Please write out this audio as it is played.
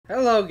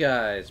Hello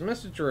guys,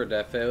 Mr. Jourey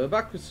here. We're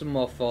back with some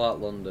more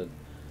Fallout London.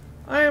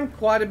 I am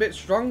quite a bit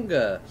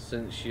stronger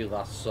since you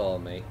last saw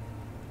me.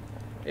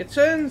 It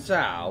turns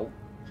out,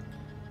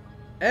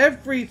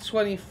 every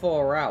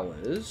 24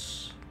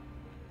 hours,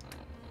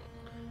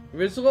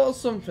 there is a little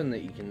something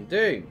that you can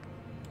do.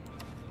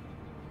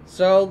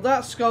 So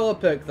that scholar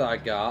perk that I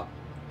got,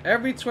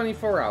 every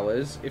 24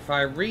 hours, if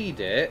I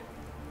read it,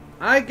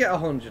 I get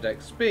 100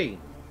 XP.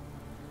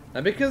 Now,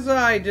 because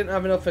I didn't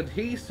have enough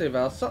adhesive,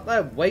 I was sat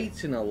there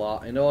waiting a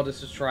lot in order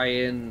to try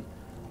and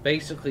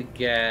basically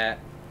get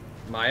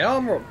my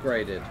armor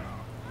upgraded.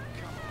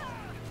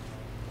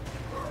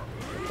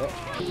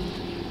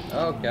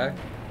 Okay.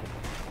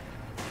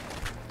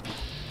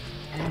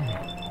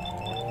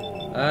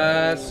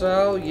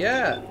 So,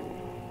 yeah.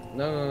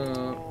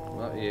 No,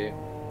 not you.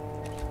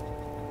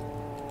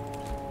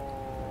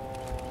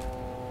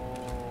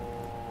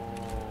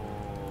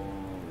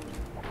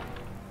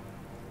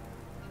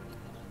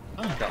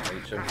 Can't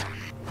reach him.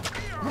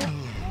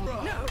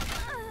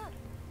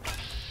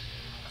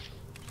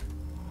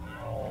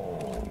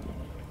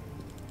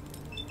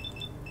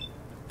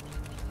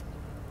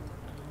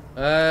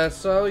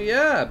 So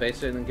yeah,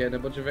 basically I'm getting a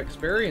bunch of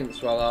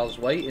experience while I was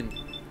waiting.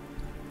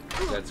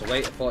 So I had to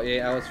wait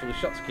 48 hours for the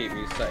shot to keep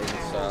resetting,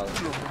 so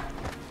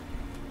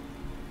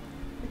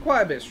I'm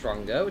quite a bit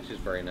stronger, which is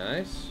very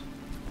nice.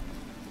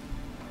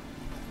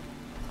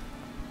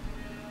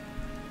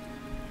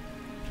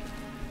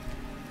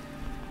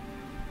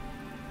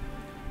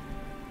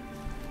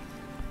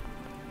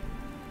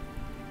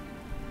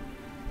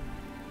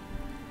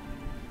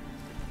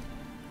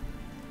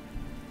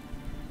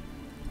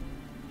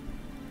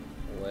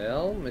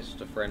 Well,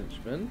 Mr.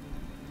 Frenchman,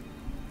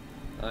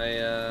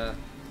 I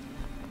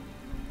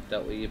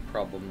dealt with your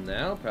problem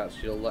now. Perhaps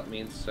you'll let me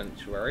into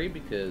Sanctuary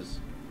because,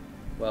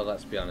 well,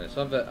 let's be honest,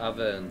 I've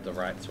earned the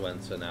right to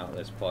enter now at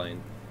this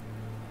point.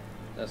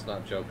 Let's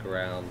not joke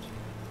around.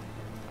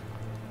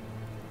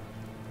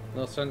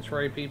 No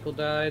Sanctuary people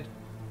died?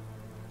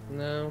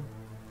 No?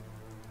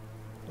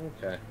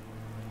 Okay.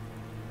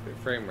 Bit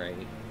frame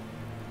rate.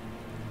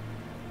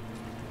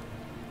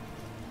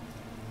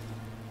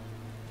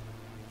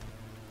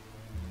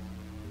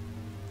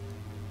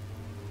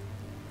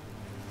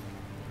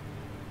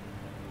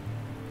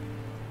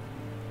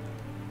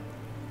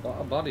 A lot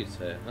of bodies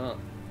here, huh?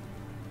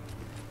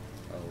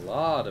 A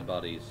lot of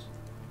bodies.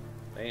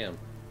 Damn.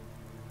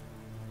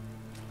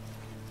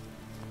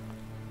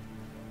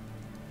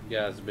 You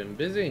guys have been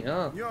busy,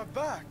 huh? You're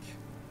back!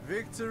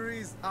 Victory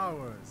is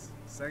ours.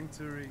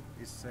 Sanctuary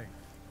is safe.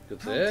 Good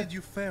to How hear. did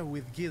you fare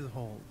with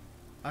Guildhall?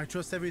 I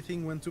trust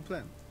everything went to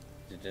plan.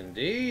 Did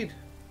indeed.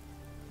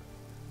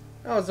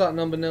 I was at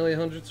number nearly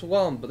 100 to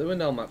 1, but they were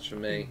no match for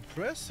me.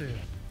 Impressive.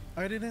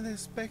 I didn't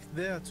expect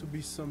there to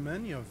be so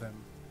many of them.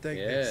 Take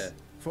Yeah. this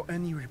for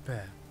any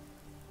repair.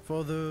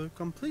 For the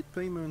complete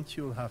payment,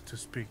 you'll have to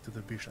speak to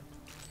the bishop.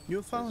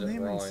 You'll find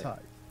him right?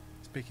 inside.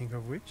 Speaking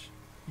of which,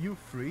 you're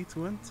free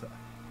to enter.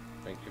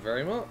 Thank you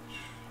very much.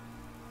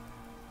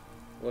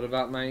 What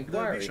about my The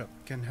inquiry? bishop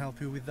can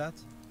help you with that.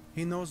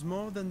 He knows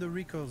more than the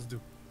recalls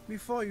do.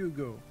 Before you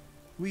go,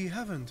 we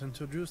haven't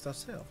introduced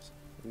ourselves.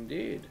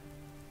 Indeed.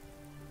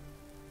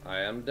 I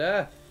am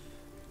Death.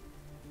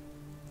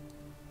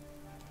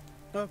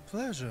 A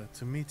pleasure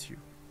to meet you.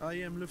 I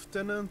am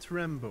Lieutenant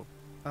Rambo,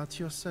 at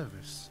your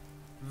service.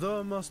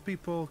 Though most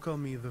people call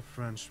me the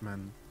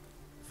Frenchman,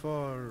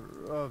 for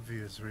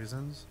obvious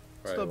reasons.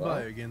 Very Stop well.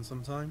 by again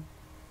sometime.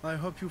 I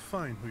hope you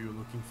find who you're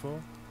looking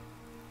for.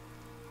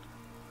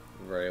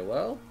 Very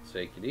well.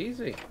 Take it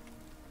easy.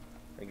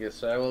 I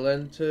guess I will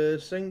enter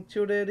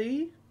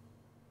Sanctuary.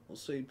 Or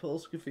St.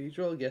 Paul's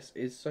Cathedral, I guess,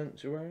 is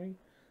Sanctuary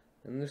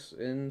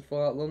in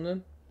Fallout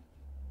London.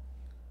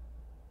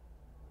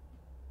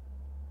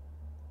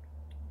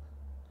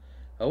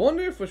 I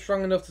wonder if we're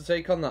strong enough to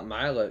take on that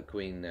lurk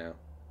queen now.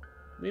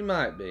 We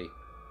might be.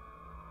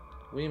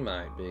 We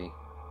might be.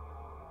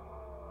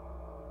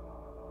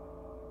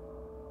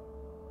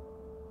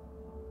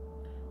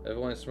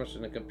 Everyone's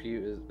smashing a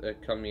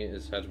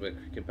commuter's head with a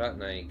cricket bat.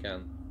 Now you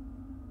can.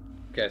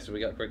 Okay, so we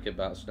got cricket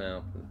bats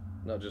now,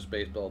 not just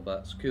baseball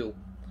bats. Cool.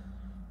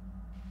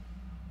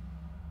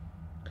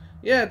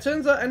 Yeah, it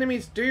turns out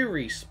enemies do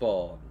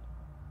respawn.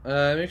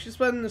 If you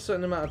spend a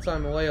certain amount of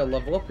time away or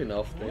level up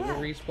enough, they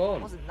will respawn.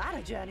 Wasn't that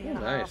a journey Oh, and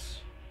a half? nice.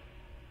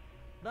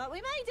 But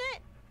we made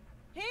it.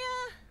 Here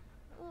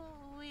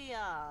we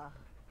are.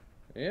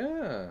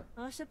 Yeah,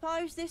 I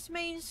suppose this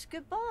means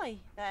goodbye,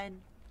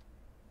 then.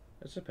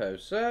 I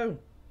suppose so.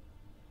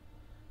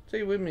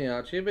 Take with me,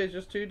 Archie, but it's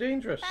just too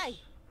dangerous. Hey,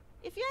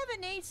 if you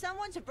ever need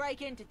someone to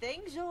break into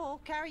things or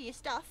carry your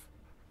stuff,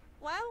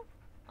 well,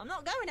 I'm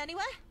not going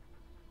anywhere.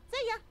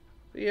 See ya.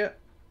 Yeah.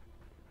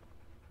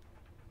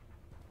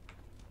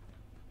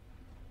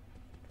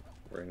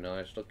 Very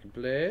nice looking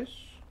place.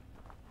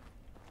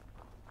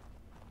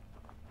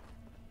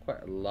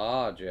 Quite a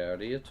large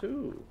area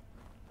too.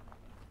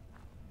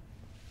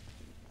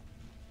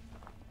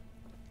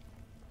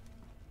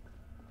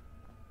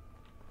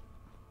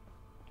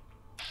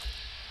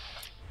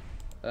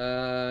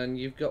 And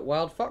you've got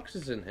wild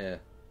foxes in here.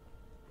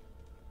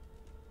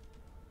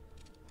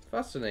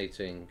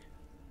 Fascinating.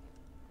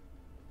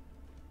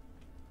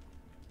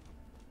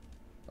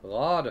 A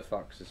lot of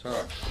foxes,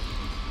 huh?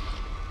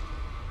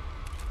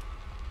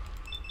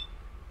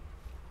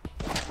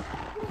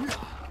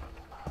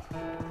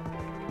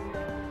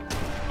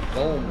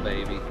 Boom,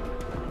 baby.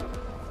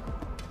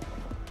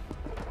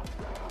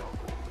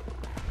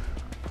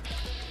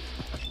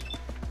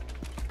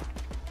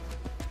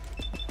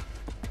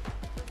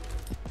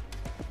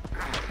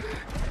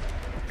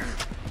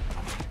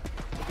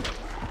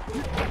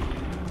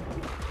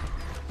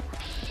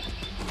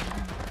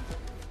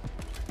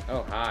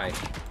 Oh, hi.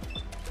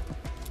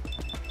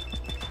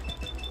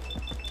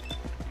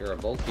 You're a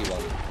bulky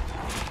one.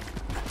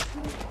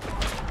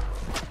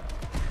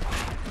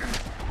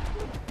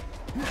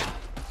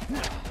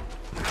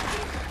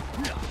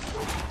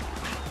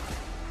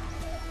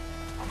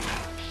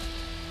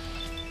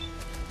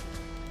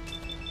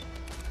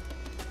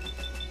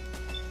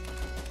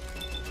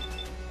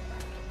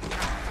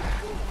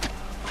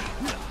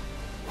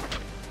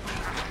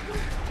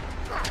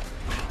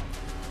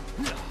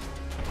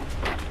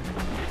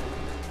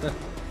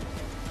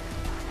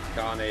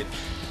 Carnage.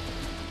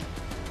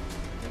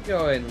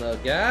 Go in, little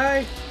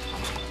guy.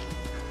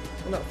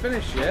 We're not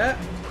finished yet.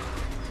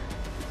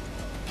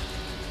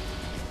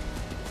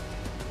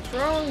 What's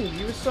wrong?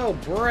 You were so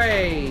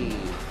brave.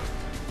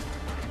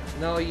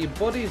 Now your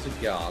buddies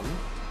are gone.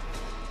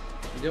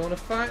 You don't want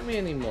to fight me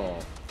anymore.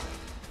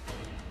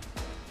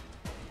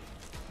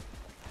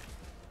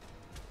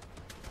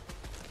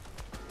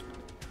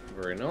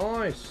 Very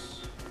nice.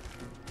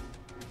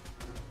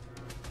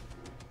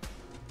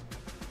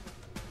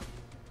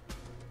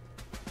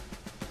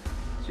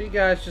 So you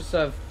guys just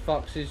have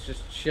foxes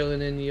just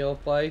chilling in your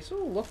place.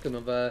 Oh, look,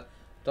 another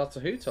Doctor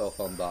Who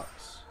telephone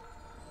box.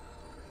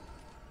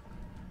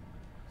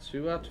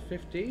 2 out of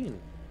 15.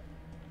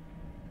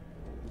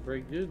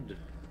 Very good.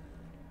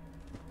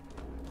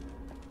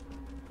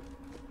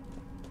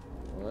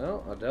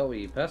 Well, I dealt with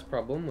your pest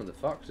problem with the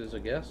foxes, I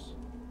guess.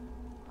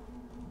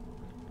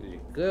 You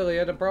clearly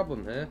had a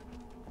problem here.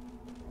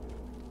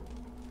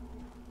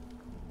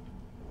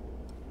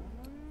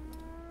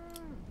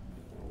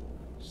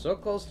 So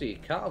close to your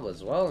cattle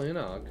as well, you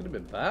know, it could have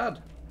been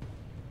bad.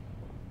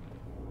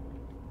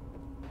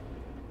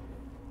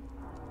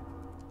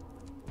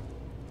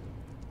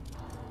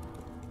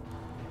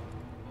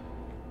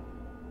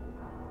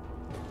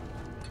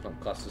 Not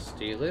class as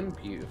stealing,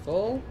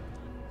 beautiful.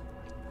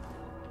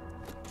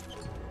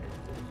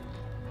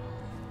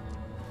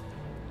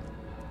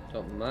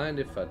 Don't mind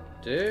if I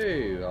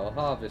do. I'll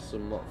harvest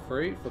some more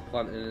fruit for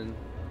planting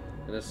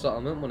in a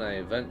settlement when I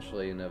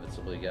eventually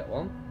inevitably get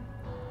one.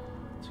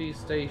 Tea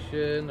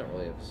station, don't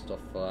really have stuff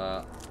for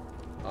that.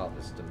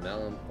 Harvest a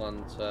melon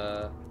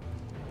planter.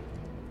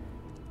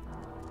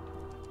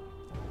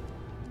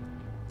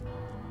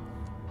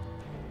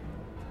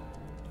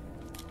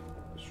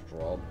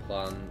 Straw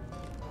plant.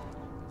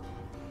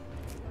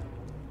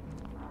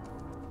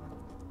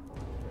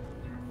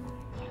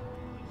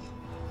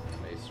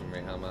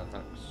 Masonry hammer,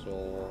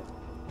 hacksaw.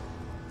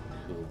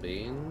 Cool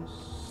beans.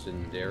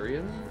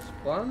 Cinderians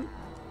plant.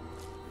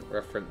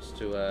 Reference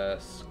to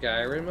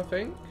Skyrim, I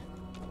think.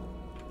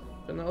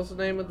 And that was the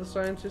name of the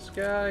scientist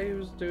guy who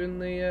was doing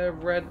the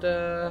red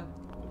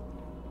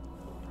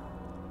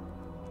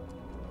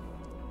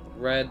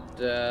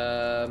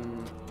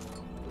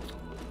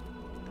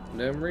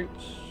gnome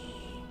roots.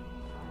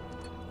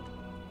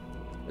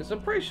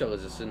 I'm pretty sure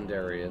there's a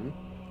Cinderian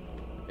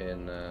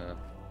in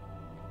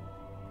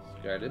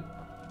Skyrim.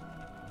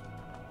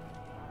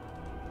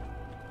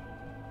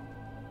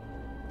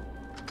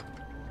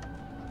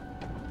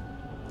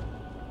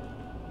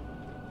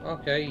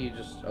 Okay, you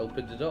just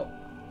opened it up.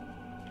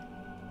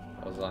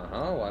 I was like,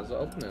 huh, why is it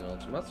opening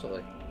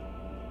automatically?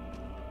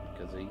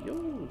 Because of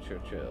you,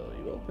 Churchill,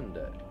 you opened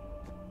it.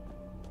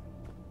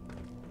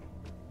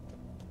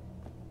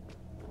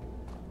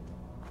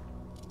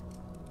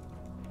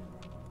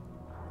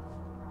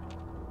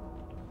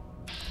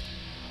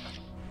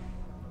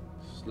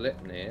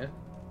 Slipnir.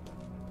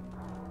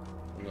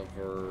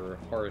 Another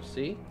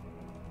horsey.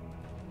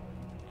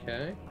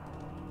 Okay.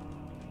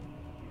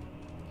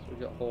 So we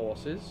got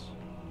horses.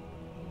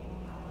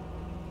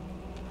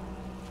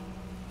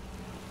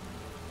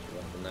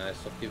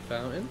 Nice looking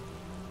fountain.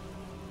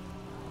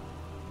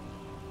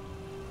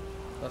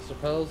 I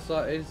suppose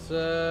that is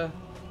I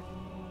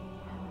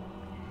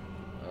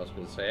was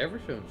going to say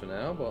everything for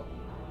now, but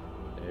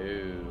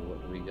ooh,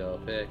 what do we got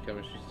up here?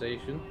 Chemistry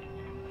station.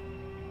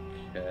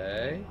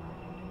 Okay.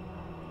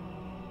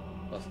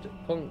 Plastic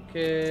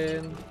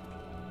pumpkin.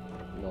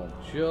 More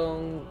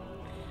junk.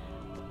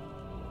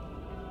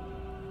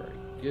 Very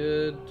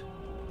good.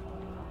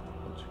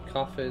 Bunch of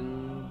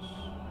coffins.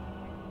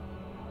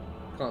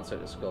 Can't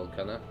take the skull,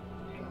 can I?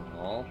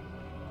 Oh.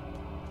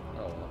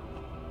 Oh well.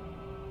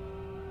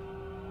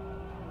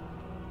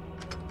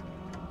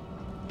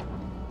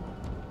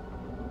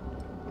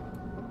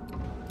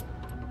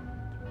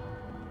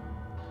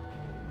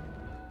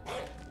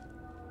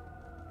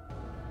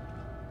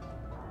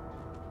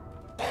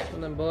 Come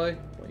on then, boy.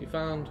 What you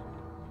found?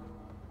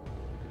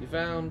 You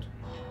found?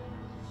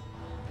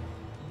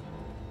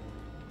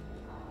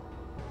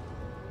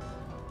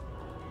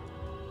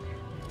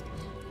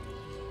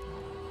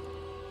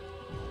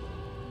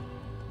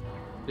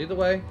 Lead the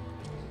way.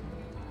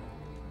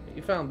 What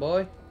you found,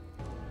 boy?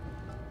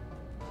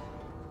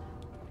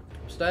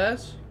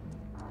 Upstairs?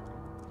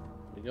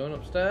 You going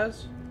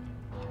upstairs?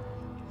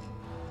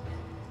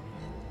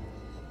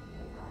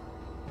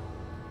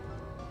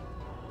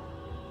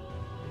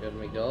 Good,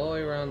 me go all the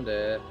way around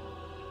there.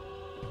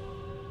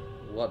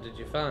 What did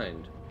you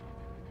find?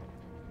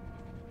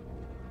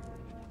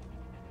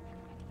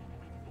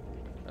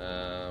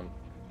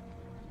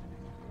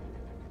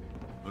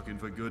 Looking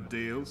for good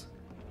deals?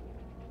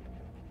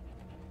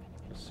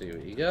 Let's see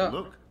what you got.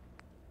 Look.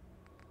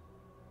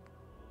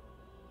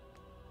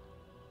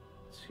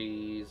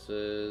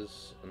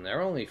 Teasers, and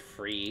they're only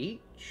 3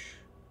 each.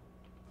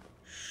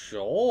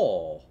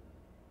 Sure.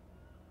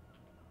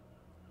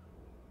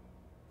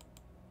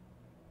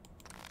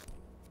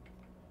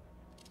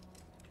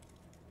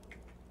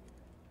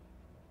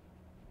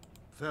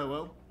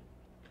 Farewell.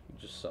 You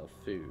just sell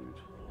food.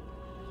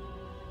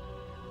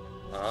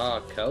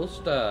 Ah,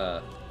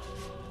 coaster.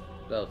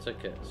 No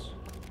tickets.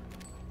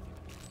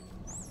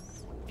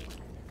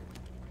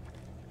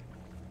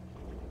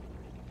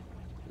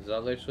 Is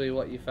that literally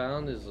what you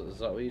found? Is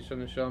that what you're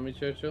trying to show me,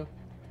 Churchill?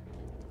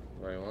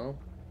 Very well.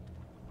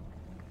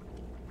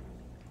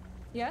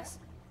 Yes?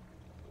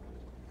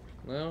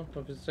 No?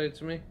 Nothing to say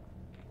to me?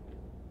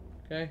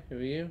 Okay, who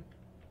are you?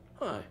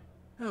 Hi,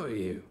 how are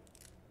you?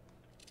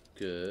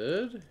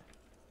 Good.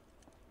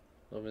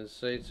 Nothing to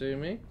say to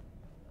me?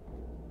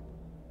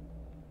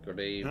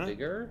 Grave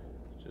Digger?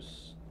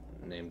 Just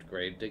named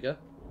Grave Digger.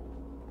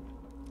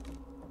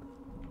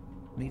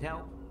 Need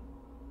help?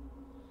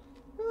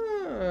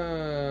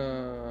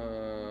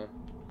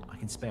 I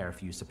can spare a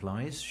few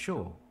supplies,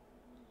 sure.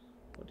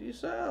 What do you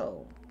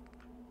sell?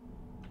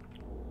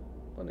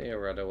 Plenty of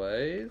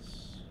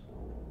radaways.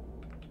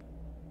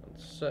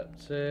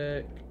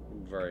 Antiseptic.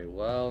 Very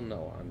well, not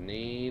what I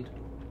need.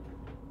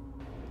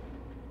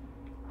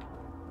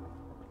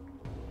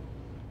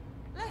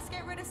 Let's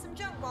get rid of some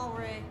junk while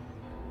we're here.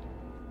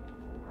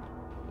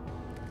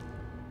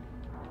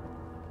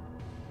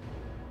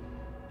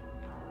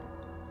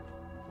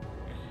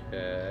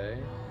 Okay.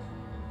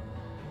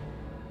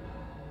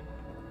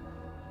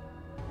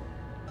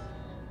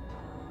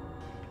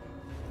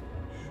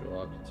 Sure, I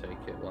can take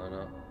it, why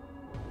not?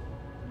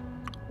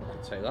 I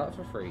can take that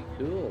for free,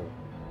 cool.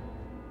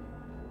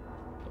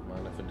 Don't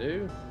mind if I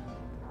do.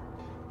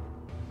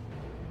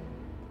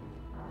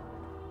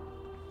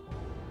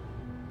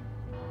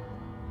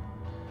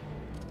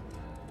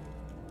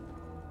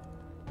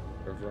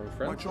 Reverend My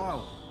Francis.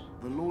 child,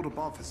 the Lord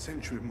above has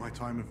sent you in my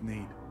time of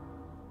need.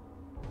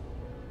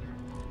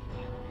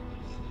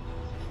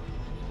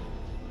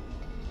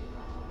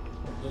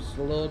 What does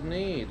the Lord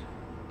need?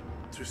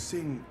 To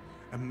sing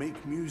and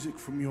make music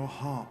from your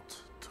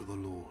heart to the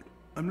Lord.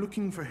 I'm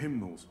looking for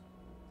hymnals.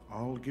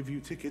 I'll give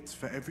you tickets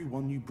for every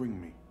one you bring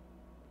me.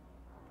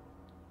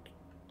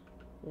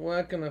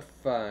 Where can I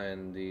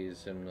find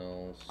these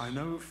hymnals? I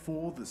know of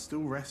 4 that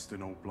still rest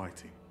in Old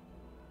Blighty.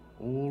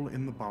 All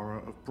in the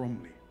borough of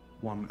Bromley.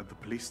 One at the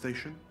police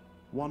station,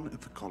 one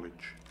at the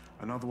college,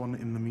 another one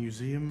in the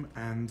museum,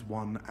 and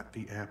one at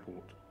the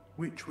airport.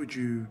 Which would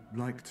you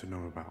like to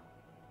know about?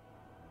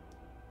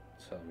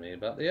 Tell me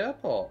about the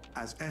airport.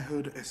 As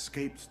Ehud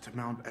escaped to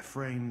Mount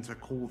Ephraim to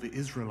call the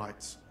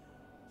Israelites,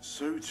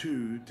 so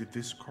too did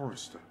this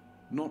chorister.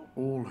 Not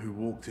all who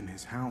walked in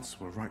his house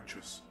were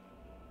righteous.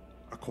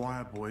 A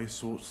choir boy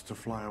sought to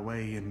fly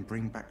away and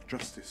bring back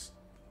justice,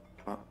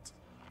 but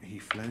he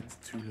fled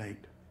too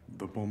late.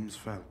 The bombs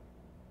fell,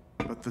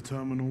 but the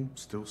terminal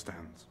still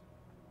stands.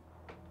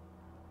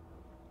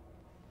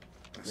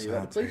 A Are you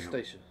at the sad police tale.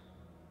 station?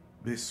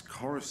 This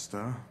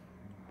chorister,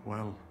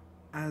 well,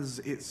 as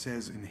it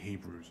says in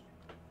Hebrews,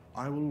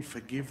 I will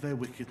forgive their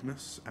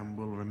wickedness and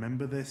will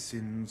remember their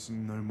sins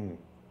no more.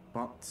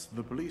 But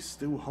the police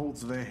still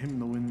holds their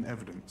hymnal in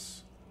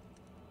evidence.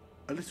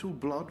 A little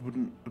blood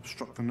wouldn't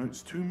obstruct the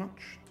notes too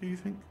much, do you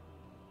think?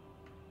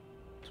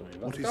 Tell me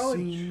about What the is college.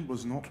 seen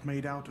was not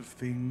made out of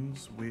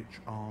things which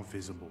are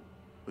visible.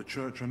 The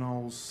church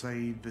annals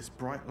say this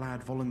bright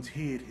lad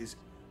volunteered his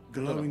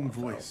glowing what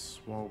I felt. voice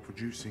while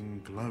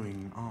producing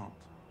glowing art.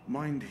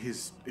 Mind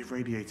his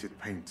irradiated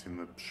paint in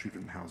the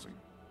student housing.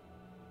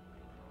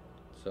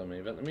 Tell me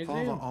about the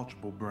museum. Father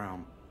Archibald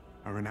Brown,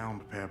 a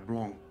renowned Père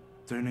Blanc,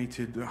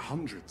 donated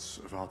hundreds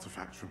of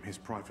artifacts from his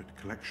private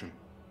collection.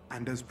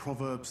 And as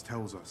Proverbs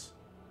tells us,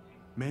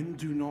 men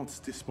do not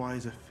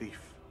despise a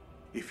thief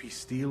if he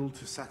steal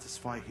to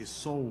satisfy his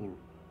soul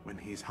when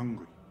he is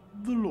hungry.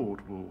 The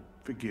Lord will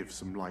forgive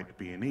some light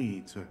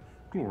B&E to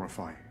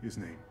glorify his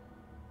name.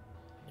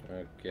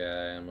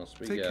 Okay, I must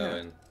be Take care.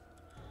 going.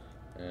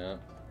 Yeah.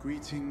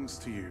 Greetings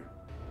to you.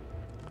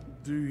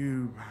 Do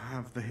you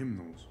have the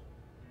hymnals?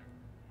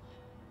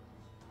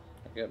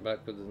 I'll get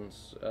back with them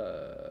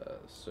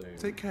soon.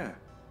 Take care.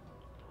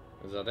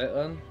 Is that it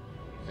then?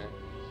 Okay.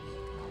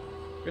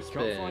 Can't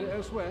find it Crispin.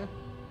 elsewhere?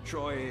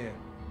 Try here.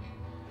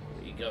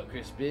 What you got,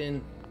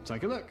 Crispin?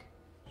 Take a look.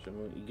 Show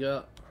me what you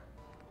got.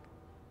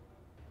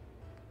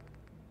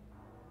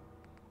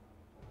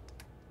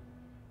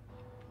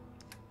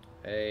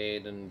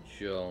 Aid and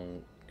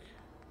junk.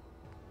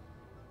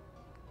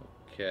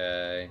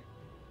 Okay.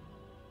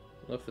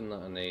 Nothing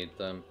that I need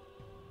then.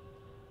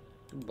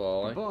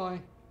 Goodbye.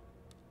 Goodbye.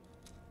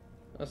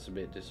 That's a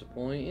bit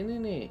disappointing,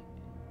 isn't it?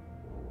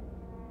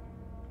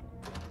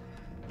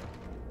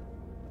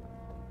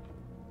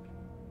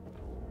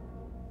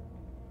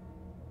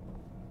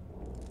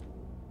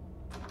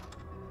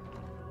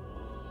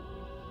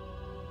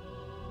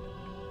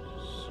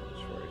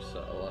 Sanctuary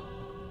settler.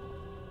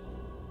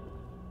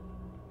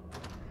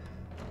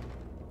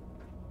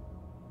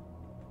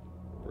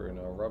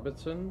 Bruno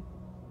Robertson.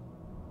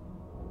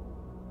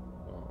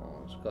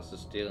 Oh, it's cost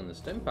us stealing the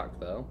stim pack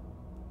though.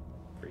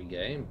 Free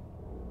game.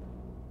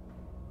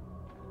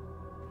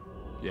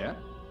 Yeah?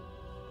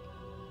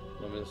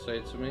 Nothing to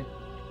say to me?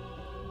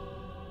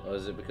 Or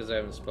is it because I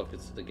haven't spoken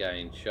to the guy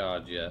in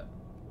charge yet?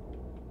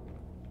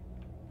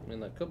 I mean,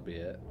 that could be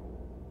it.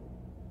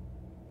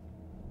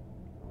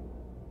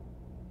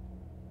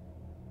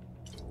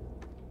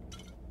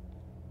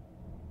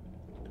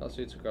 Can't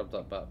see you to grab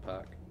that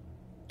backpack.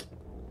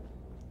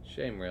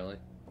 Shame, really.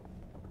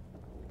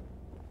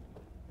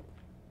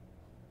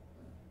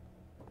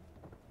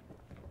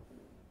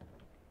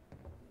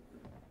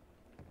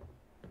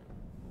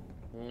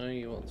 No,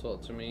 you won't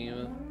talk to me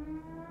either.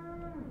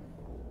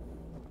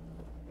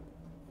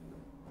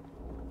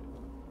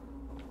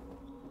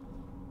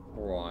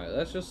 Right,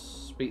 let's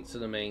just speak to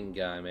the main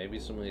guy. Maybe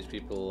some of these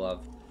people will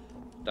have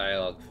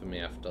dialogue for me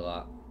after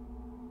that.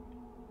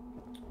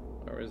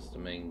 Where is the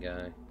main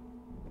guy?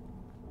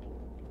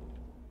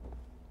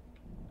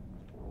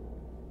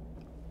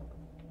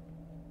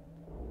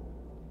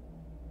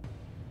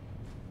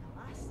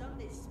 Now that's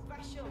something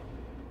special.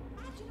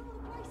 Imagine all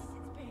the places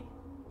it's been.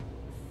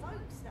 The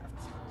folks that have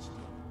touched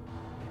it.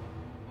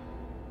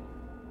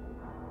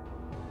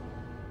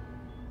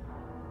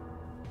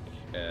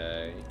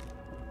 Okay.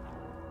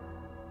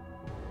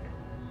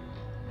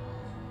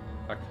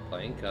 Back to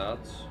playing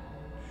cards.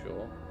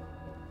 Sure.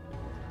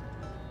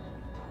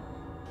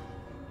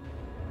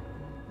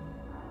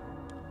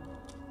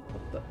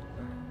 What the?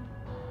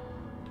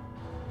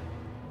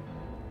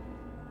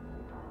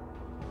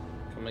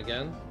 Come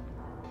again?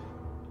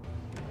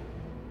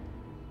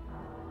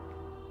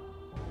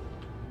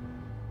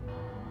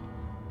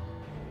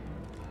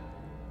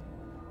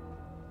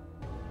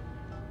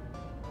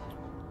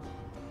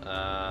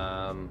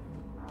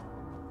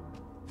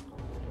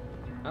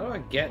 How do I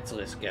get to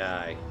this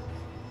guy?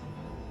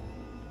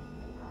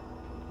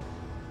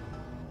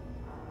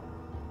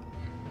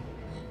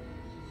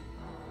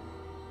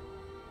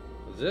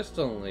 This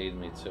don't lead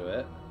me to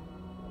it.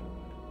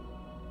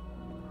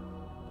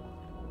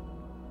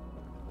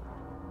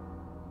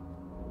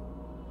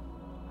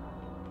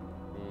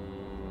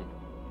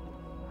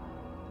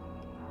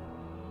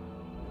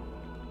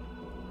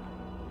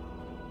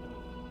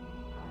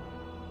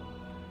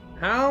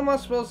 How am I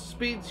supposed to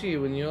speak to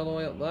you when you're all the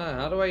way up there?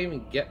 How do I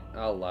even get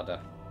our ladder?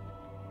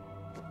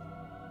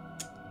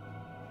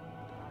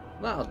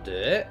 That'll do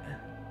it.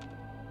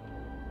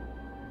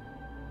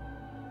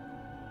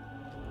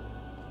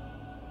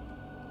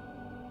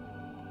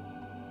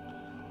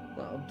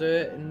 That'll do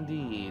it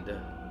indeed.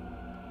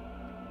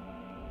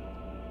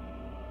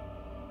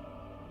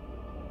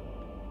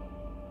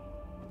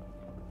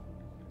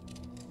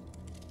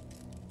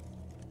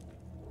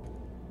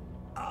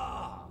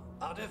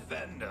 A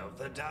defender of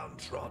the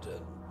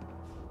downtrodden.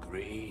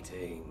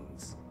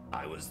 Greetings.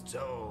 I was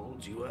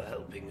told you were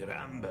helping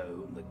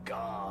Rambo and the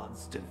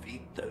guards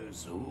defeat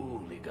those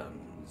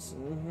hooligans.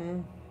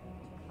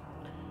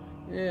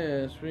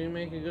 Yes, we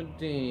make a good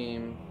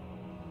team.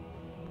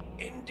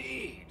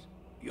 Indeed.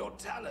 Your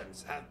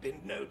talents have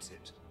been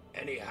noted.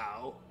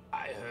 Anyhow,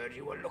 I heard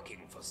you were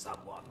looking for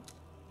someone.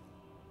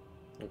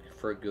 Looking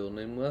for a girl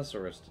named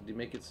Lazarus. Did he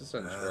make it to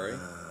Sanctuary?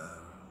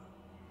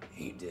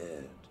 He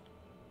did.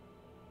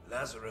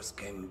 Lazarus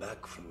came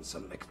back from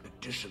some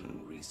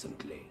expedition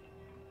recently.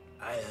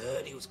 I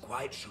heard he was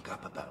quite shook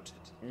up about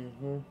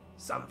it.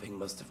 Something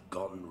must have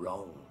gone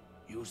wrong.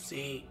 You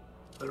see,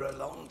 for a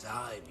long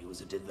time he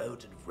was a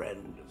devoted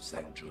friend of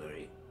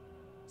Sanctuary.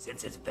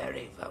 Since its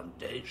very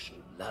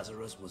foundation,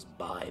 Lazarus was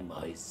by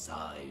my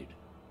side.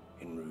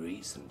 In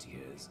recent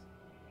years,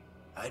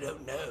 I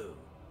don't know.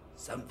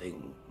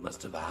 Something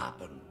must have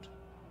happened.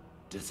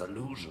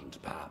 Disillusioned,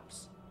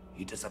 perhaps.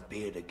 He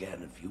disappeared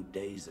again a few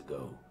days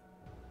ago.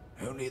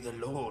 Only the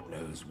Lord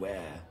knows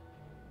where.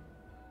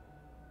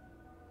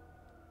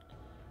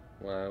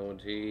 Why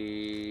would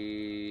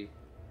he...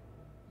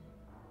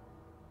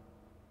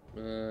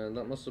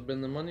 that must have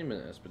been the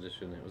Monument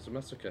Expedition. It was a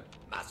massacre.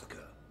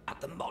 Massacre?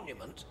 At the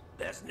monument?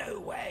 There's no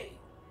way.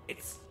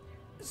 It's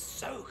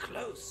so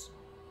close.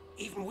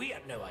 Even we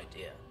had no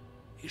idea.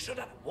 He should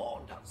have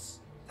warned us.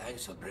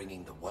 Thanks for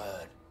bringing the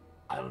word.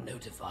 I'll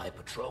notify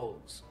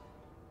patrols.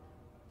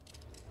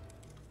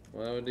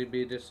 Why would he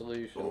be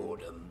disillusioned?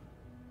 Boredom.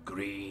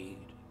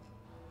 Greed.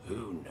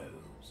 Who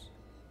knows?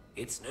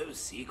 It's no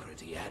secret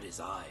he had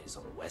his eyes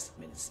on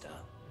Westminster.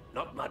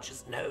 Not much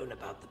is known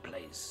about the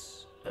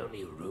place.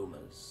 Only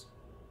rumors.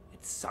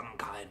 It's some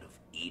kind of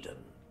Eden.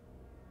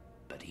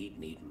 But he'd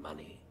need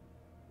money.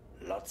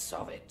 Lots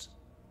of it.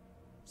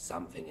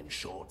 Something in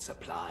short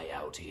supply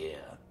out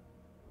here.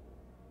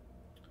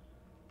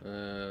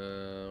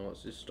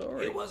 What's his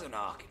story? He was an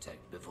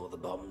architect before the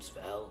bombs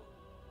fell.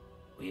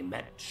 We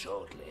met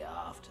shortly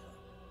after.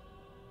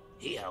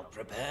 He helped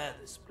prepare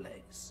this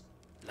place.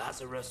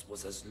 Lazarus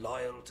was as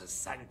loyal to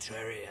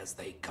Sanctuary as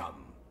they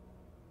come.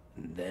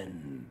 And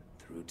then,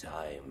 through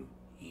time,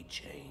 he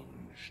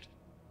changed.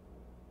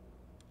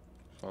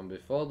 From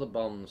before the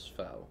bombs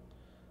fell.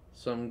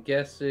 So I'm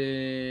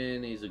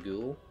guessing he's a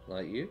ghoul,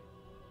 like you.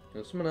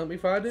 Can someone help me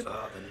find him?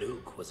 Father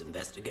Luke was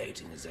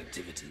investigating his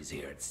activities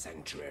here at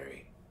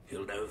Sanctuary.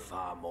 He'll know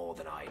far more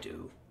than I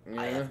do.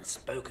 I haven't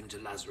spoken to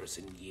Lazarus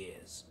in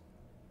years.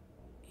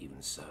 Even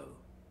so,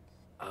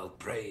 I'll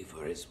pray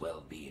for his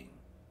well-being.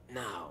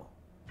 Now,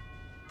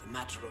 the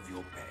matter of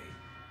your pay.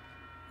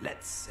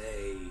 Let's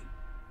say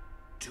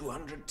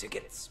 200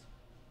 tickets.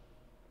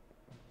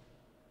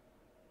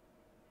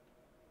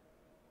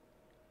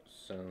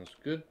 Sounds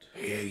good.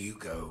 Here you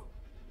go.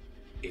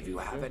 If you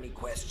have any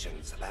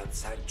questions about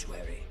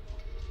Sanctuary,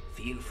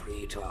 feel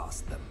free to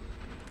ask them.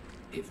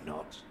 If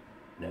not,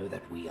 know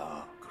that we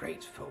are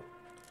grateful.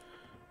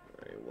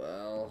 Very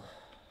well.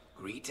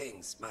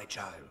 Greetings, my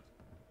child.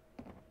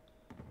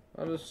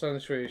 How does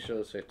Sanctuary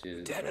show safety?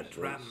 Lieutenant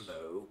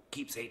Rambo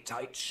keeps a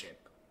tight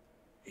ship.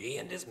 He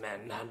and his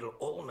men handle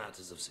all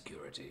matters of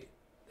security.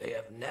 They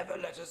have never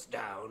let us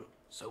down,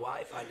 so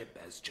I find it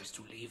best just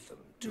to leave them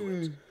to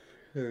it.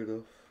 Fair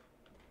enough.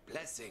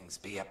 Blessings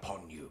be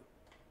upon you.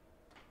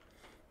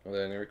 Are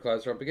there any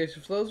requires or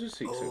obligations for those who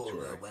seek All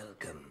Sanctuary? are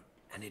welcome,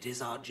 and it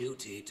is our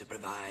duty to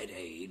provide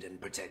aid and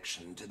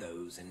protection to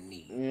those in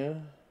need. Yeah.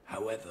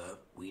 However,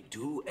 we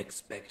do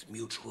expect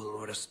mutual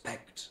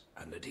respect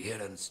and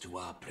adherence to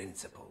our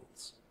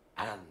principles.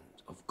 And,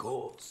 of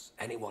course,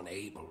 anyone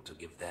able to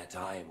give their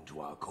time to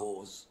our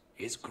cause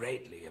is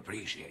greatly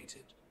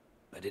appreciated.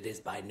 But it is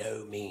by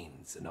no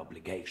means an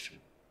obligation.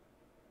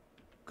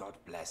 God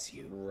bless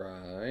you.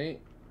 Right.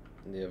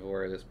 You ever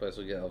worry this place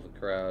will get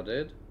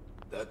overcrowded?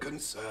 The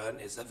concern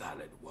is a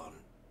valid one.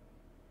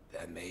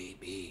 There may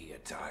be a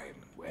time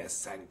where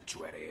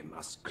Sanctuary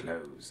must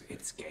close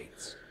its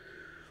gates.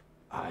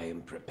 I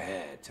am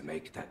prepared to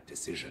make that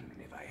decision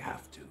if I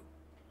have to.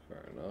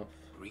 Fair enough.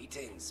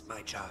 Greetings,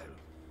 my child.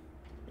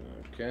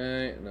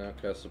 Okay, now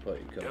can I support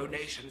your cause?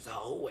 Donations are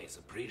always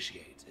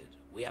appreciated.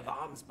 We have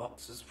alms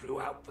boxes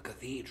throughout the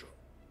cathedral.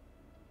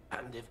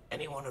 And if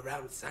anyone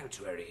around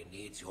Sanctuary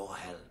needs your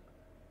help,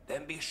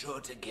 then be sure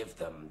to give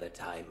them the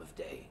time of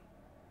day.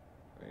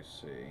 I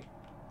see.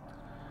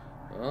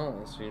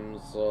 Well, it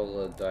seems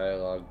all the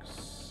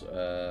dialogues,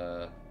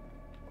 done.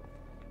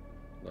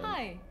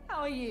 Hi,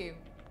 how are you?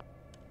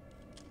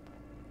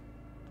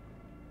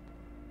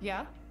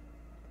 Yeah?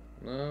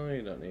 No,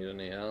 you don't need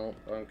any help.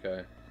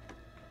 Okay.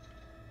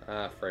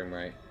 Ah, frame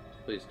rate.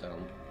 Please don't.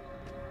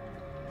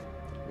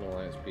 I don't know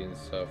why it's being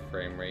so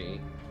frame ratey.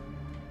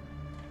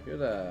 You're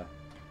there.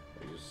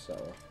 You just sell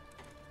her.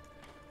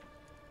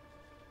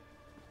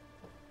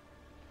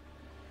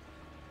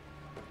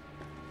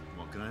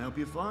 What can I help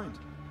you find?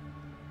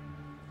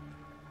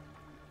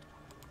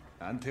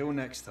 Until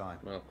next time.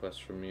 No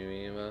quest from you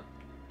either.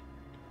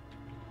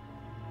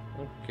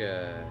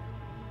 Okay.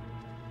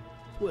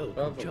 Welcome,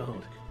 Have a child.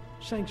 look.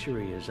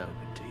 Sanctuary is open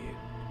to you.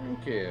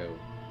 Thank you.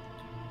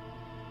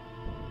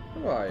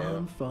 Who are you?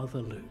 I'm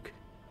Father Luke.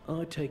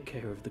 I take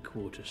care of the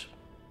quarters.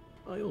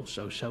 I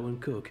also sew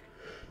and cook.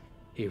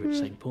 Here at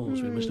St.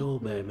 Paul's, we must all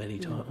bear many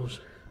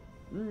titles.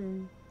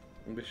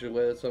 Bishop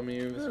Wales told me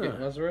you investigate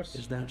Ah, Lazarus?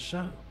 Is that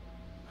so?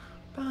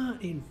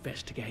 But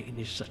investigating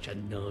is such a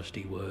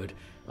nasty word.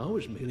 I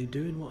was merely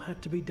doing what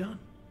had to be done.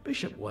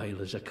 Bishop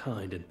Whaler's a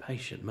kind and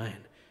patient man.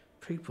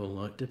 People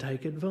like to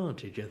take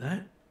advantage of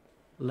that.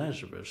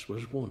 Lazarus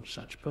was one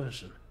such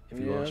person. If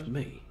you Yeah. ask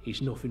me,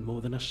 he's nothing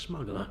more than a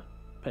smuggler,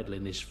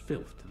 peddling his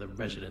filth to the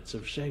residents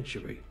of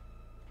Sanctuary.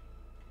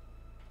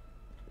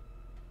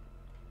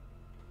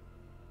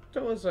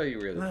 Tell us how you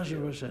really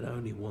Lazarus had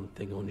only one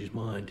thing on his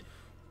mind,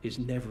 his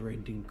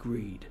never-ending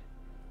greed.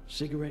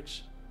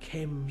 Cigarettes,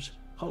 chems,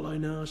 hollow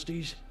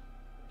nasties.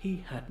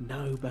 He had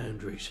no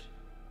boundaries.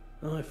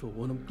 I, for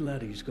one, am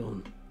glad he's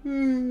gone.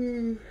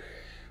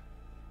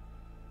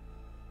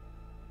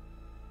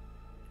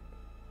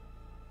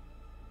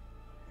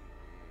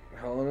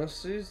 How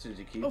honest is? Did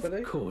you keep any?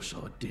 Of course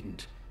I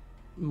didn't.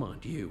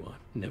 Mind you, I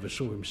never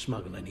saw him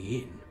smuggle any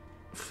in.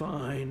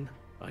 Fine,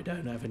 I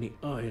don't have any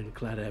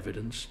ironclad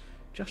evidence,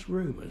 just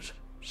rumours.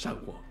 So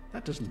what?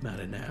 That doesn't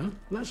matter now.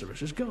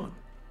 Lazarus is gone.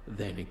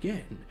 Then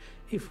again,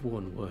 if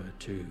one were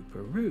to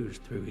peruse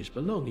through his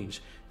belongings,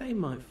 they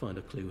might find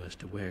a clue as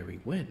to where he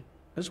went,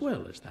 as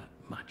well as that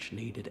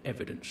much-needed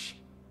evidence.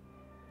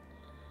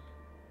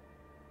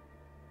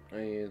 Are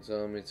you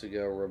telling me to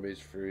go rummage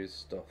through his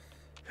stuff?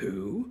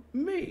 Who?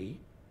 Me?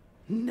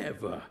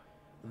 Never.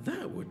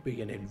 That would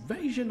be an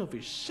invasion of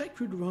his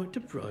sacred right to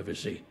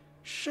privacy.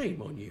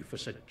 Shame on you for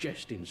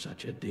suggesting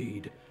such a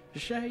deed.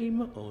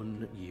 Shame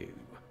on you.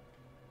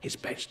 His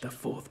bed's the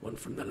fourth one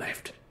from the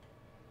left.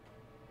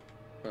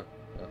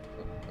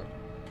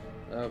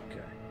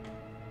 Okay.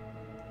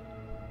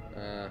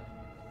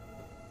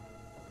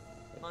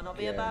 Might not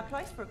be a bad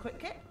place for a quick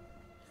kit.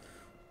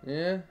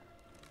 Yeah,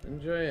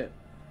 enjoy it.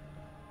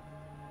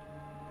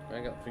 I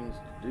got things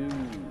to do.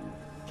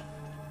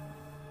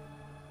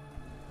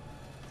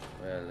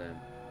 Well then,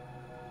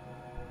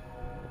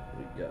 what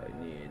we got in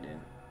here then?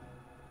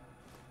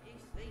 You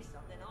see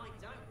something I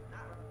don't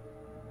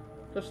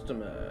know.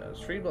 Customers,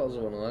 3 bottles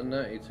of Wonderland,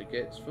 90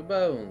 tickets for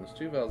Bones,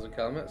 2 bottles of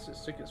Calmet, 6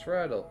 tickets for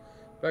Idle,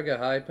 bag of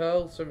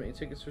Hypo, 70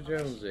 tickets for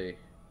Jonesy.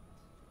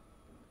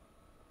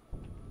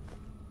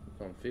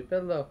 Comfy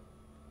pillow.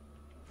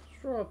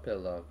 Straw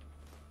pillow.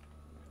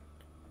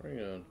 Hang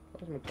on.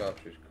 That's my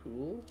cartridge.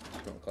 Cool.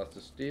 It's not classed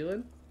as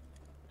stealing.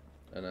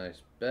 A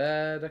nice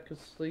bed I could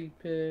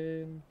sleep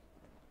in.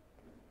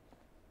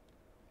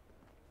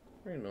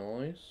 Very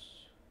nice.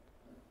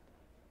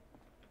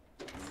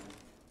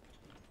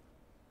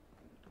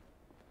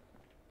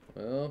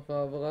 Well,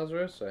 Father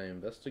Lazarus, I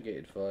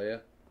investigated for you.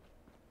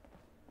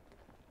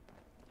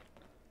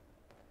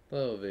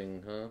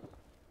 Clothing, huh?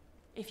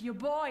 If you're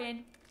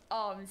buying,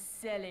 I'm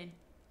selling.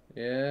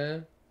 Yeah?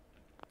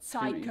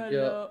 Take a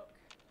look.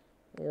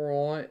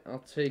 Alright, I'll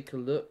take a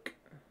look.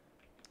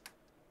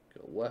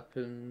 Got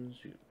weapons,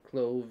 you got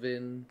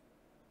clothing.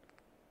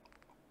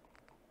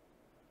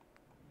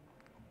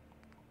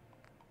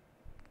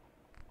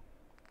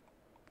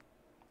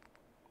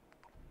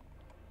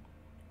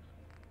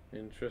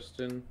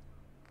 Interesting.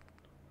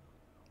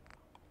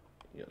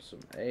 You got some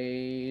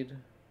aid.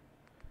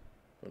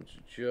 Bunch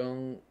of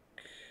junk.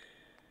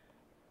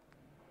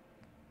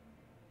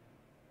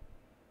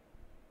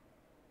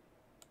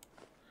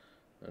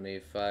 I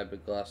need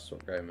fiberglass to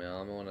upgrade my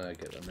armor when I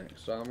get the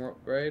next armor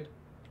upgrade.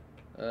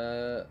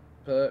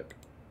 Perk.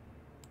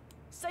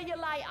 See you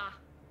later.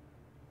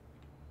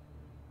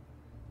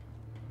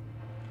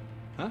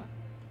 Huh?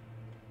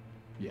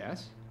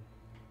 Yes?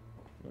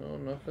 No,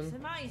 nothing. It's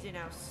amazing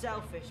how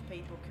selfish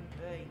people can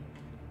be.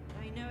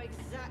 They know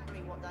exactly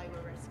what they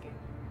were risking.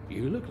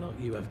 You look like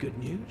you have good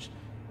news.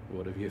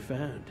 What have you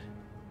found?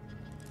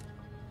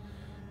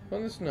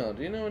 On this note,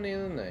 do you know any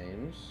of the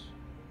names?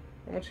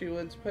 How much are you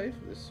willing to pay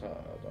for this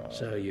hard?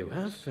 So you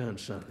have found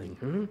something,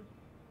 huh?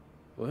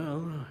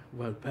 Well, I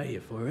won't pay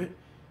you for it,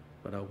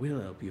 but I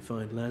will help you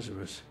find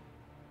Lazarus.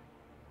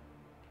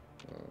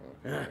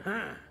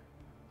 Aha!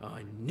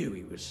 I knew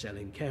he was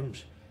selling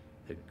chems.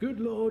 The good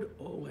Lord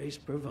always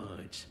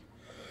provides.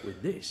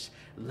 With this,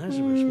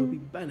 Lazarus will be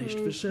banished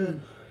for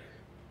certain.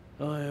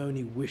 I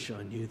only wish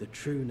I knew the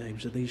true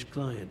names of these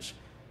clients.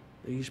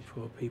 These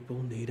poor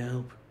people need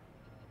help.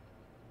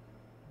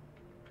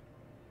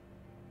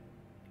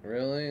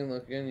 Really?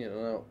 Looking, you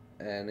don't know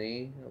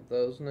any of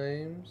those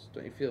names?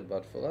 Don't you feel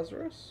bad for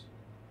Lazarus?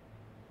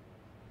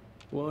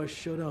 Why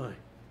should I?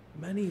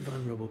 Many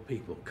vulnerable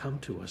people come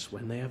to us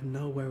when they have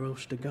nowhere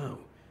else to go.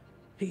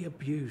 He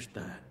abused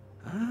that.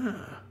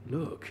 Ah,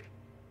 look.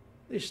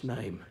 This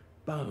name,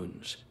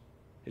 Bones.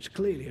 It's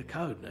clearly a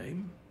code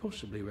name,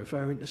 possibly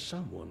referring to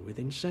someone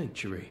within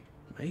Sanctuary.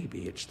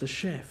 Maybe it's the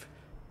chef.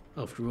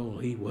 After all,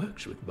 he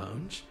works with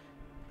Bones.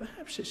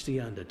 Perhaps it's the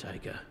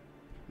Undertaker.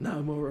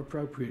 No more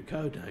appropriate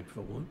code name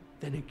for one.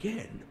 Then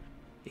again,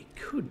 it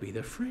could be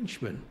the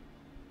Frenchman.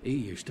 He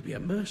used to be a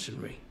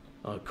mercenary.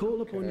 I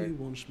call upon you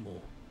once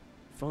more.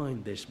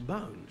 Find this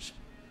Bones,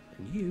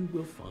 and you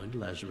will find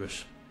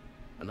Lazarus.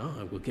 And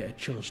I will get a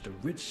chance to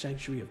rid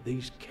Sanctuary of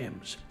these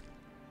chems.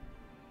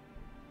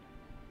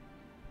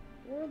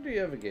 What do you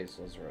have against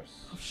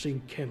Lazarus? I've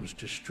seen chems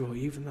destroy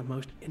even the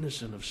most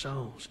innocent of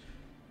souls.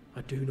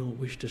 I do not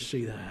wish to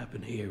see that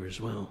happen here as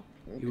well.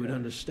 You would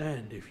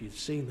understand if you'd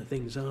seen the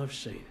things I've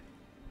seen.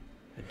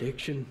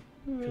 Addiction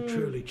can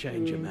truly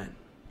change a man.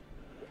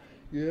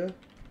 Yeah?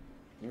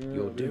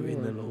 You're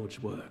doing the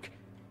Lord's work.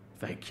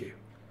 Thank you.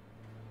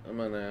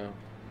 Am I now?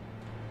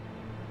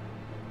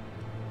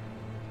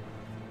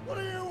 What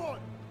do you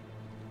want?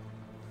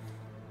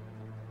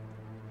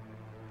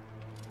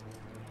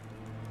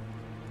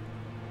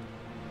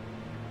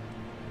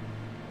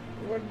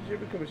 Why did you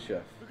become a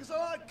chef? Because I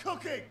like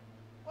cooking.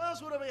 Why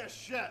else would I be a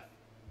chef?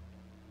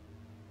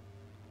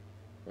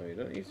 Oh, you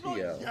don't need I'm to not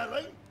yell.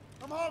 yelling.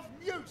 I'm half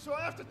mute, so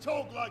I have to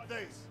talk like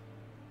this.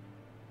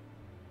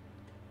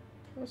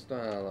 That's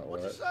not how that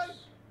What'd works. you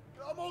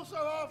say? I'm also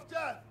half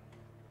deaf.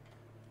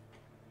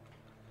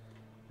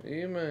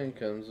 You man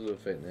comes with a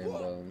fake name,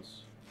 What?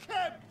 Bones.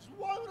 Chems,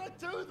 why would I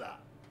do that?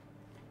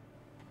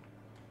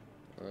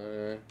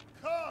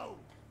 Code.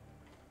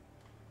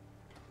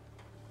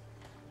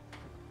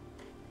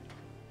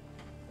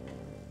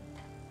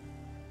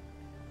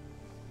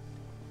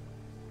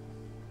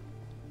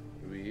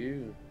 Who are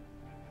you?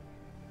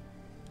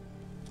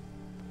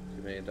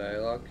 Give me a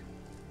dialogue.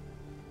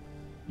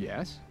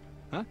 Yes?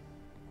 Huh?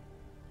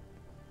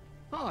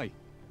 Hi.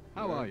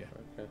 How are you?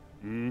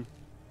 Okay.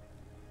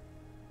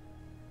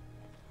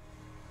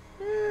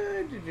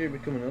 Did you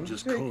become an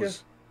Just Undertaker?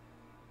 'cause.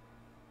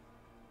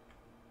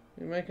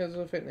 You make us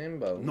a fake name,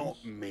 Bones.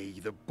 Not me,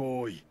 the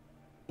boy.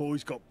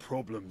 Boy's got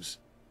problems.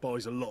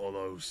 Buys a lot of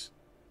those.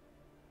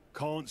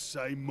 Can't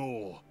say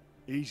more.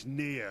 He's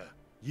near.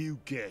 You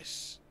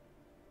guess.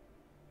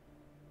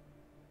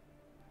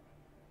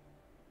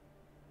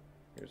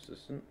 Your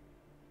assistant.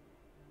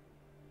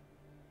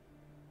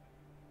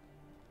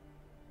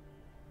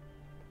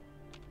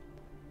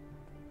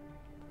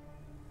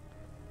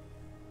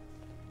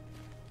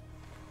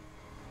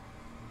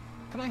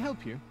 Can I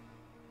help you?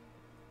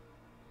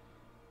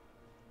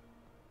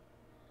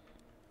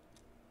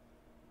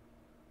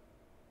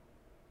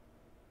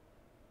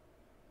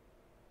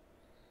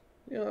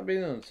 Yeah, I've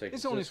been on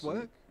It's honest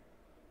work.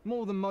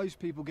 More than most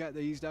people get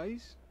these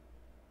days.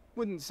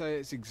 Wouldn't say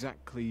it's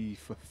exactly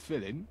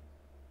fulfilling.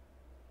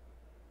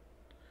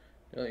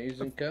 You're not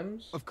using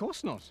chems? Of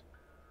course not.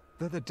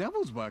 They're the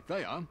devil's work,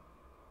 they are.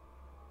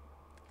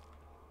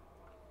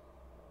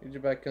 Did you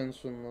buy chems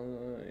from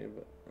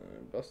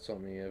boss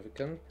told me you have a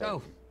chem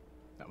problem? Oh,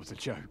 that was a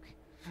joke.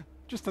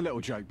 Just a little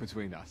joke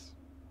between us.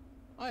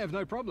 I have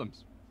no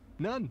problems.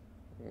 None.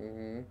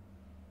 Mm-hmm.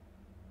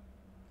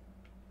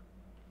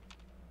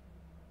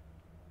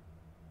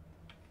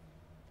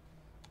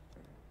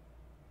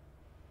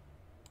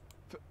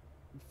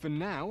 For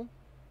now?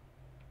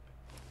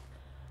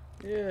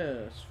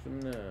 Yes, for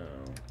now.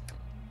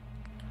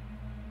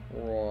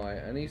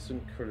 Right, I need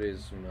some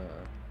charisma.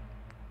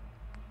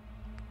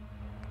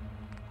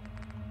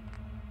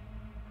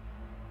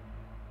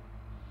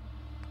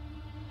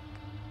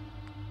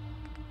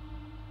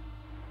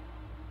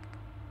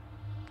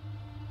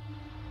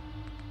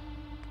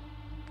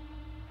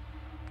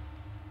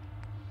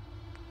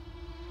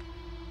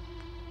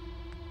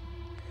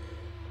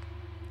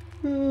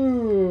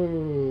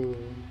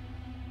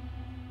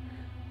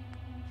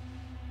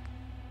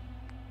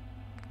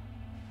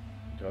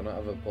 Do I not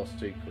have a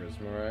 +2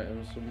 charisma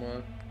item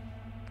somewhere?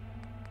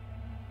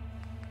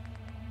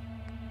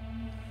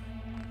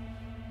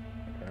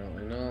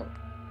 Apparently not.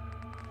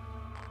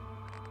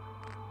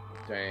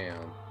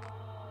 Damn.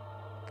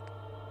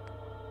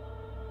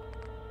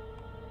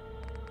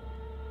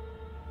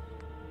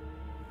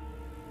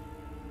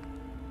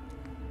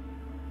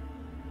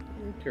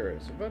 I'm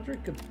curious, if I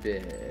drink a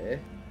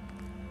beer,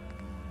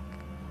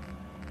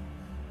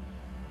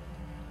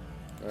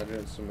 I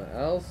drink something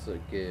else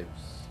that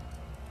gives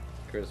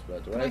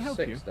charisma. Do I have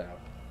 6 now?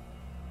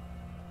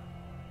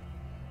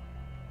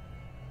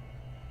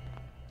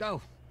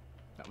 Oh,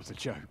 that was a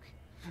joke.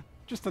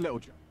 Just a little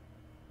joke.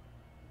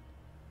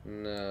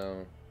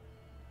 No.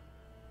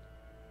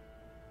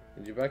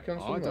 Did you back on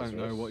some I don't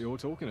know what you're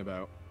talking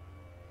about.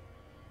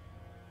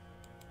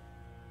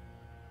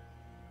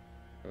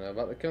 And how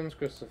about the guns,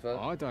 Christopher?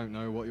 I don't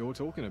know what you're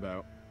talking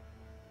about.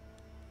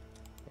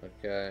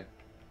 Okay.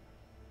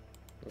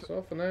 That's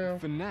all for now.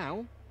 For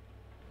now?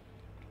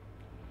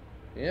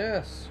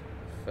 Yes,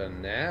 for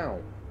now.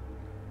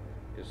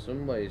 Because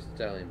somebody's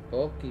telling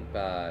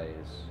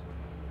porcupines.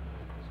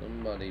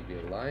 Somebody be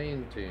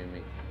lying to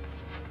me.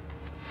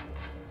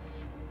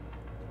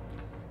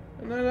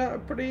 And I don't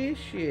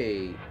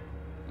appreciate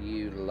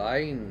you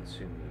lying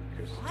to me,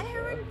 Christopher.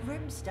 Fire and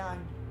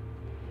brimstone.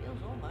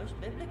 Feels almost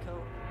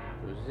biblical.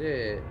 Was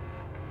it?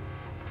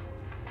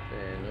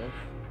 Fair enough.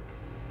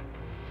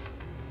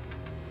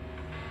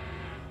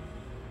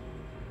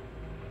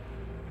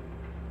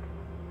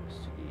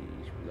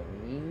 Prestige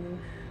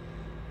belongings.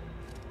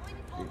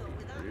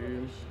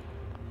 Room.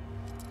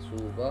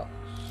 Toolbox.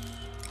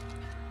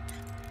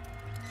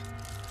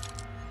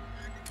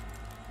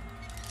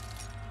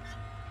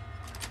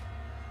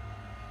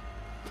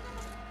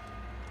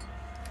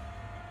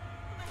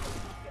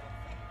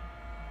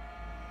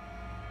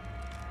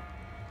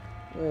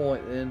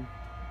 Alright then.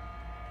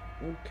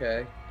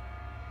 Okay.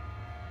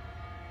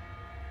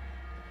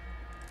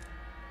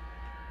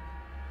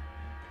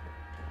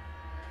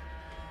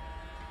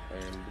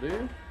 And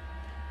blue.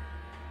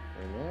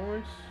 Very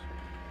nice.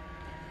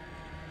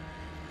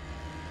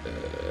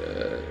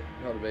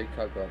 Can't be,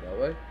 can't go out that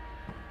way.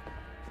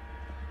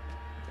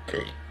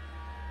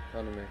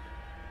 Can't me.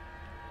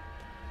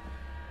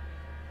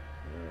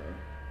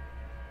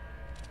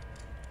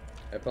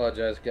 I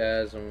apologise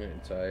guys, I'm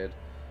getting tired.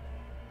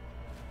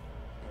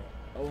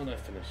 I want to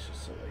finish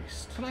this at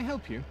least. Can I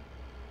help you?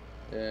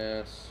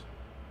 Yes.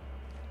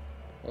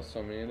 What's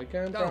on me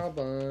again?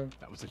 Problem.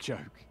 That was a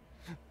joke.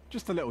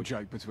 Just a little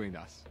joke between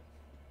us.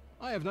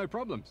 I have no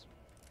problems.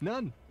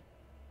 None.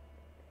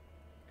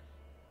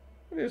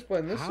 What are you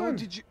explaining this How one?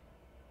 did you...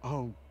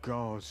 Oh,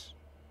 God.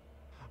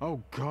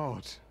 Oh,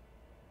 God.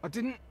 I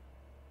didn't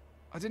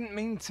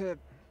mean to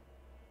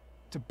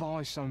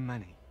buy so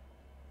many.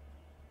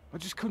 I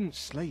just couldn't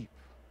sleep.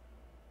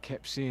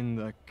 Kept seeing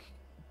the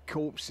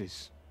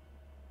corpses.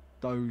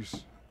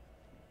 Those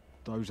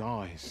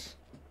eyes.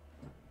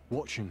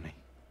 Watching me.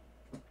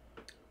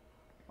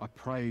 I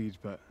prayed,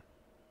 but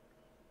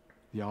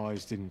the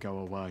eyes didn't go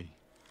away.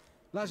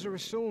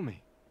 Lazarus saw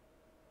me.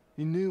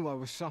 He knew I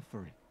was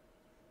suffering.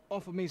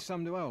 Offered me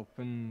some to help,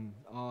 and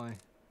I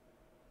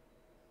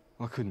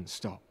couldn't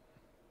stop.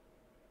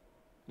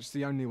 It's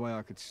the only way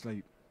I could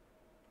sleep.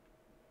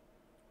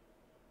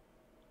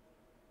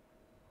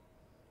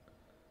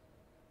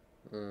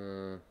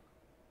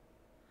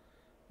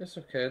 It's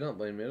okay, don't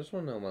blame me. I just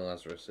want to know where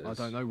Lazarus is. I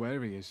don't know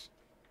where he is.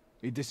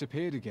 He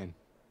disappeared again.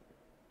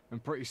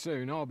 And pretty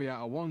soon I'll be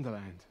out of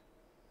Wonderland.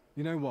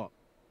 You know what?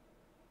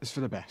 It's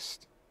for the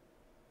best.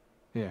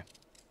 Here.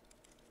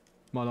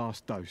 My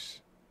last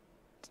dose.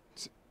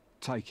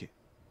 Take it.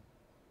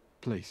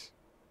 Please.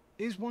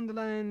 Is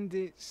Wonderland,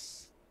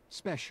 it's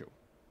special?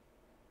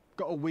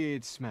 Got a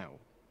weird smell.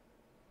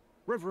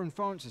 Reverend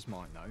Francis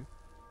might know.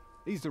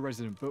 He's the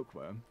resident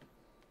bookworm.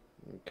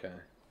 Okay.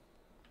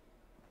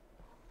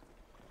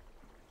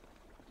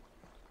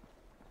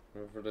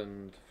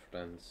 Reverend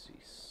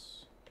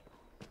Francis.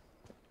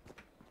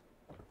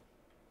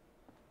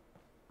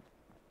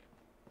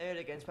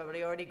 Hooligans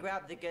probably already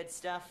grabbed the good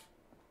stuff.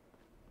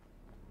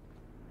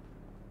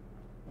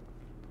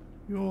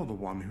 You're the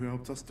one who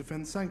helped us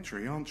defend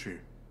Sanctuary, aren't you?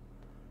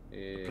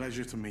 Yeah.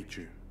 Pleasure to meet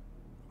you.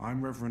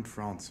 I'm Reverend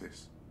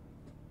Francis.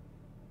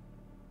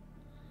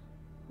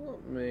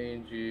 What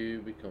made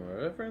you become a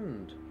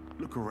reverend?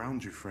 Look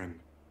around you, friend.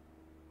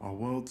 Our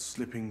world's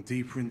slipping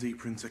deeper and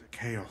deeper into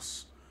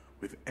chaos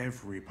with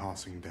every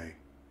passing day.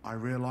 I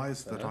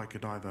realized that I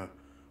could either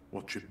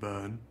watch it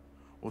burn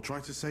or try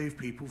to save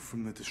people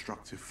from the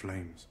destructive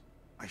flames.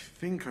 I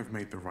think I've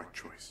made the right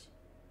choice,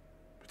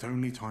 but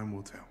only time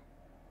will tell.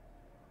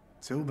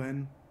 Till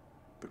then,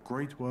 the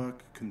great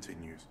work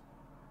continues.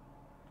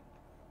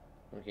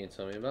 What can you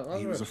tell me about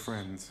Lazarus? He was a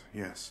friend,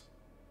 yes.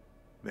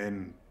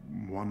 Then,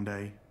 one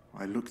day,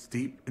 I looked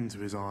deep into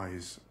his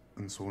eyes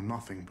and saw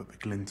nothing but the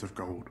glint of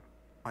gold.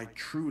 I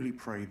truly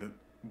pray that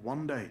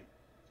one day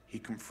he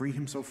can free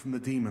himself from the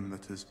demon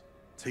that has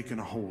taken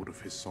a hold of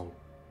his soul.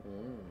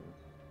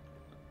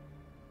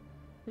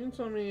 Can you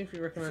tell me if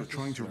you recognize If the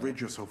you're trying to smell? rid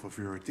yourself of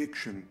your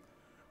addiction,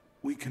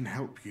 we can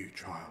help you,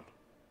 child.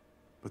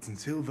 But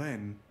until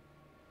then...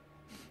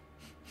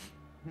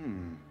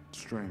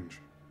 strange.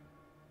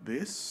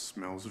 This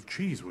smells of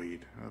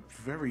cheeseweed, a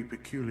very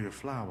peculiar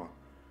flower.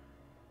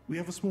 We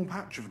have a small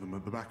patch of them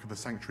at the back of the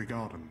sanctuary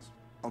gardens.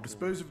 I'll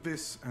dispose of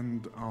this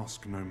and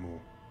ask no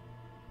more.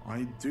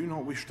 I do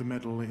not wish to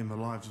meddle in the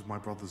lives of my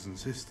brothers and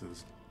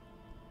sisters.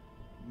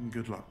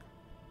 Good luck.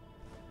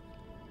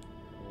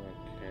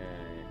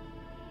 Okay.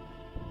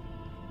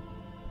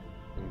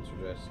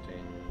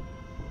 Interesting.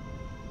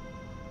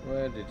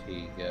 Where did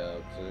he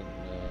go? 'Cause I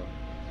didn't know.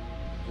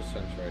 Just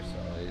Sanctuary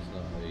Cell. He's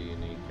not a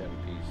unique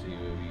NPC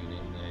with a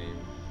unique name.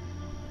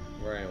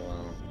 Very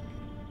well.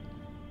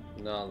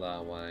 Not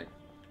that way.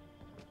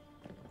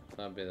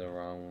 That'd be the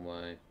wrong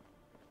way.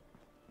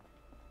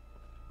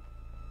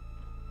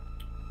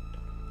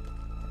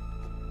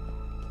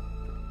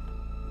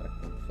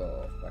 Back and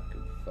forth, back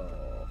and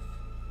forth.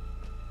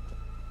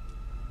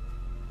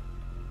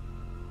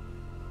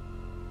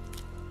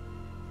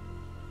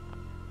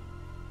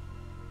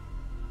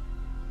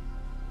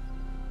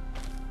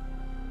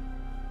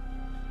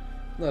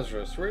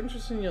 Lazarus, we're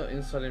interested in your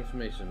inside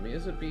information. Meet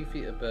us at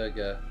Beefeater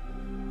Burger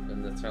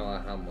in the Tower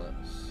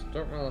Hamlets.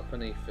 Don't roll up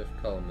any fifth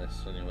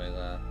columnists on your way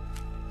there.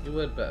 Your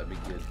word better be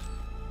good.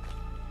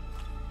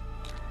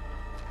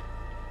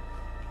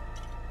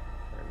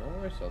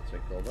 Very nice, I'll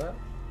take all that.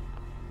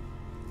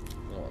 I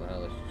don't know what the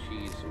hell this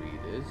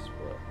cheeseweed is,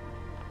 but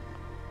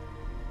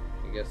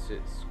I guess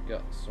it's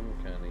got some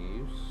kind of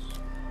use.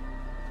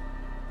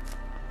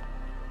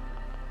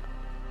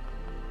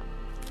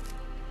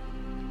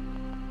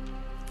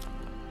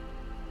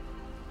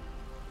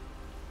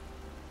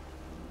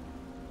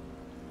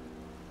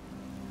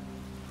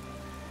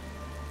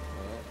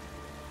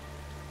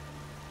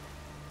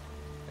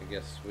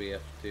 Guess we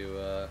have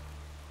to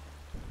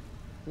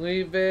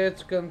leave it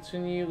to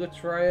continue the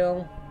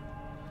trail,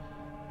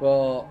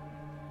 but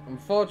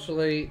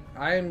unfortunately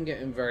I am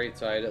getting very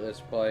tired at this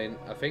point.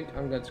 I think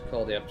I'm going to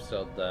call the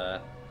episode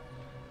there.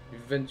 If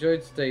you've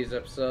enjoyed today's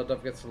episode, don't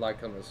forget to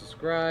like, comment and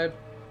subscribe.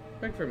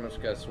 Thank you very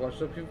much guys for watching.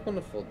 Hope you have a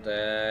wonderful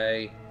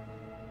day.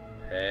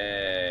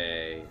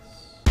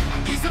 Peace.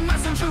 He's a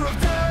messenger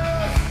of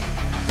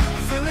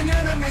death, filling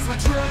enemies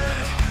with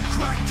dread,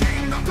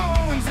 cracking the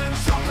bones and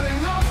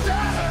shuffling off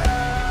death.